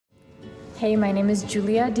Hey, my name is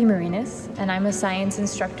Julia DeMarines, and I'm a science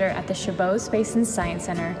instructor at the Chabot Space and Science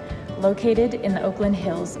Center, located in the Oakland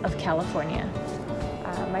Hills of California.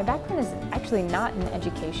 My background is actually not in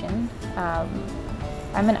education.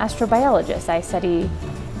 I'm an astrobiologist. I study,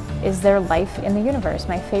 is there life in the universe?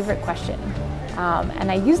 My favorite question.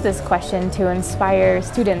 And I use this question to inspire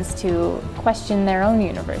students to question their own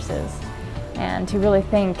universes and to really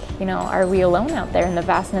think, are we alone out there in the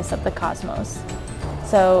vastness of the cosmos?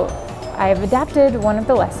 So I've adapted one of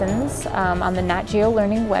the lessons on the Nat Geo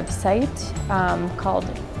Learning website called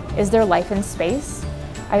Is There Life in Space?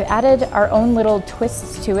 I've added our own little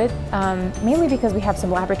twists to it, mainly because we have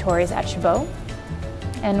some laboratories at Chabot,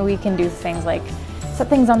 and we can do things like set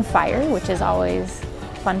things on fire, which is always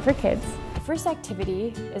fun for kids. The first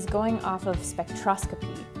activity is going off of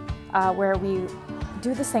spectroscopy, where we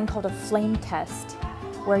do this thing called a flame test,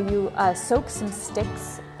 where you soak some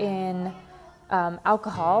sticks in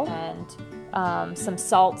alcohol and some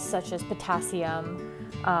salts such as potassium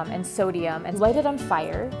and sodium, and light it on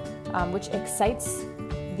fire, which excites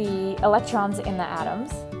the electrons in the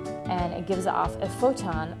atoms, and it gives off a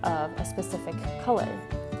photon of a specific color.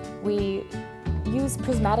 We use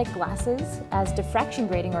prismatic glasses as diffraction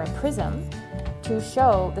grating, or a prism, to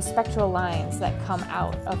show the spectral lines that come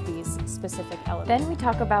out of these specific elements. Then we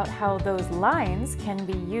talk about how those lines can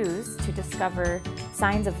be used to discover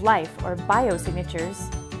signs of life or biosignatures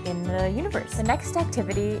in the universe. The next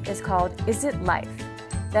activity is called Is It Life?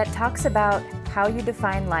 That talks about how you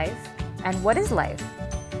define life and what is life.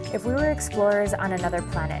 If we were explorers on another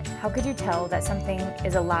planet, how could you tell that something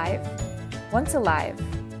is alive, once alive,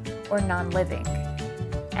 or non-living?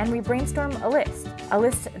 And we brainstorm a list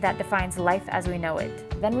that defines life as we know it.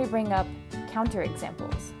 Then we bring up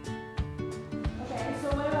counterexamples. Okay,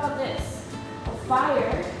 so what about this? A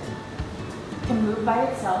fire can move by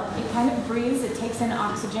itself. It kind of breathes, it takes in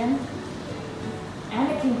oxygen,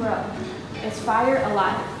 and it can grow. Is fire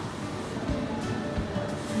alive?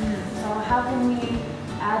 So how can we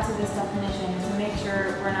add to this definition to make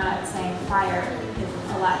sure we're not saying fire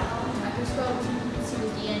is alive? Microscope, see the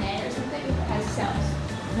DNA or something, it has cells.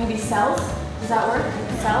 Maybe cells? Does that work?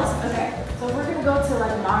 Cells? Okay. So we're going to go to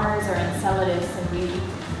like Mars or Enceladus and we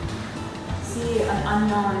see an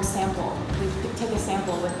unknown sample. We could take a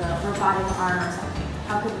sample with a robotic arm or something.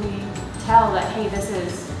 How could we tell that, hey, this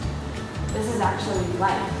is actually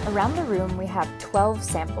life? Around the room we have 12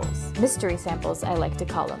 samples, mystery samples I like to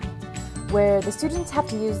call them, where the students have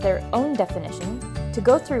to use their own definition to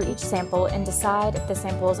go through each sample and decide if the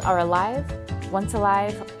samples are alive, once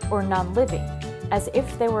alive, or non-living, as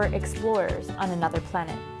if they were explorers on another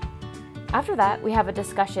planet. After that, we have a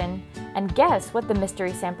discussion and guess what the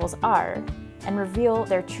mystery samples are and reveal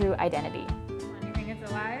their true identity. Do you think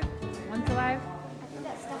it's alive? Once alive? I think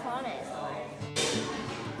that stuff on it is alive.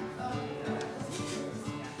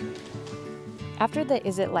 After the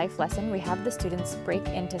Is It Life lesson, we have the students break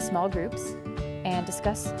into small groups and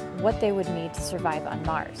discuss what they would need to survive on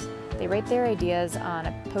Mars. They write their ideas on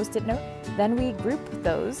a Post-it note. Then we group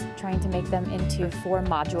those, trying to make them into 4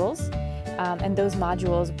 modules. And those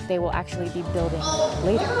modules, they will actually be building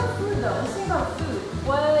later. What about food though? Let's think about food.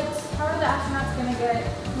 How are the astronauts going to get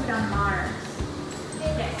food on Mars?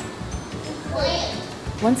 Okay.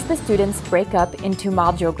 Once the students break up into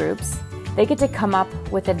module groups, they get to come up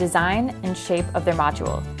with a design and shape of their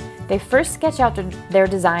module. They first sketch out their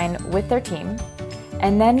design with their team,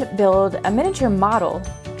 and then build a miniature model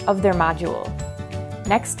of their module.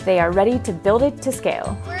 Next, they are ready to build it to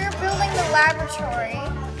scale. We're building the laboratory,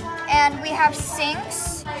 and we have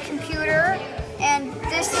sinks, computer, and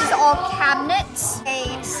this is all cabinets,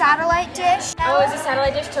 a satellite dish. Oh, is a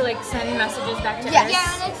satellite dish to like send messages back to Earth?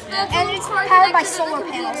 Yeah, and it's powered by solar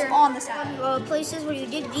panels on the satellite. Places where you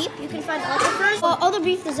dig deep, you can find aquifers. Other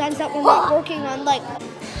brief designs that we're not working on, like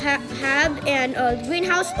HAB and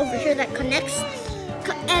greenhouse over here that connects.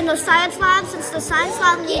 And the science lab, since the science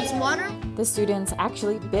lab needs water. The students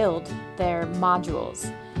actually build their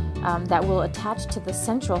modules that will attach to the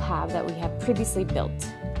central hab that we have previously built.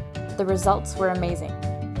 The results were amazing.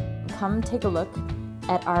 Come take a look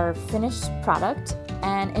at our finished product,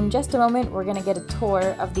 and in just a moment we're going to get a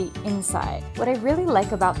tour of the inside. What I really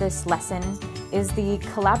like about this lesson is the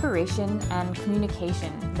collaboration and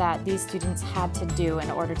communication that these students had to do in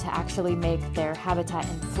order to actually make their habitat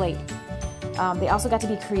inflate. They also got to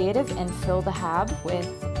be creative and fill the hab with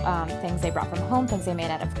things they brought from home, things they made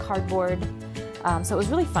out of cardboard. So it was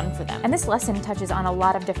really fun for them. And this lesson touches on a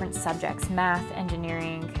lot of different subjects, math,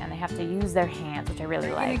 engineering, and they have to use their hands, which I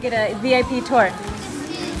really like. We're gonna get a VIP tour.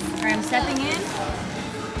 All right, I'm stepping in.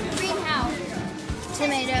 Greenhouse.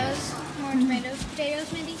 Tomatoes. More tomatoes.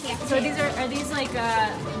 Potatoes, maybe? So are these like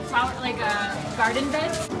flower, like garden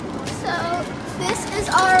beds? So this is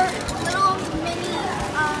our little mini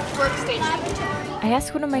workstation. I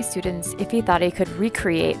asked one of my students if he thought he could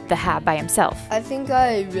recreate the hab by himself. I think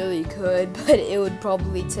I really could, but it would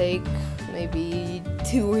probably take maybe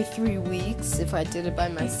 2 or 3 weeks if I did it by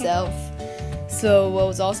myself. So what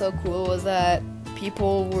was also cool was that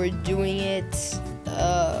people were doing it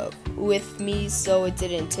with me, so it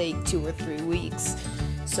didn't take 2 or 3 weeks.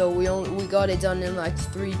 So we got it done in like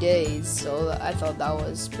 3 days, so I thought that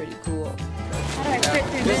was pretty cool. How do I fit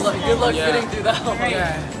through this? Good luck fitting through that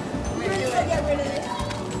one.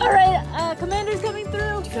 Alright, Commander's coming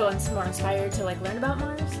through. Do you feel more inspired to like learn about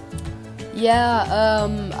Mars? Yeah,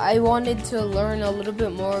 I wanted to learn a little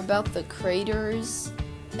bit more about the craters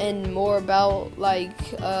and more about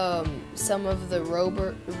like some of the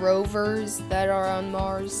rovers that are on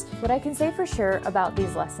Mars. What I can say for sure about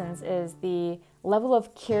these lessons is the level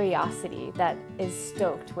of curiosity that is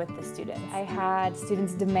stoked with the students. I had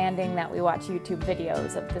students demanding that we watch YouTube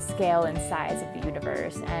videos of the scale and size of the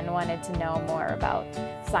universe and wanted to know more about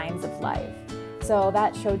signs of life. So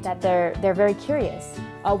that showed that they're very curious.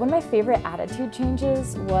 One of my favorite attitude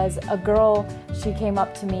changes was a girl. She came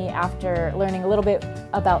up to me after learning a little bit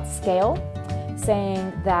about scale,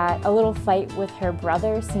 saying that a little fight with her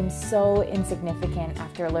brother seems so insignificant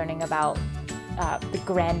after learning about the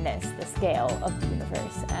grandness, the scale of the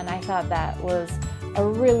universe. And I thought that was a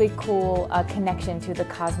really cool connection to the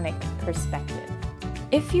cosmic perspective.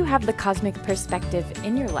 If you have the cosmic perspective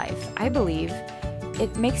in your life, I believe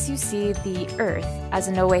it makes you see the Earth as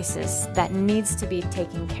an oasis that needs to be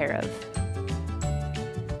taken care of.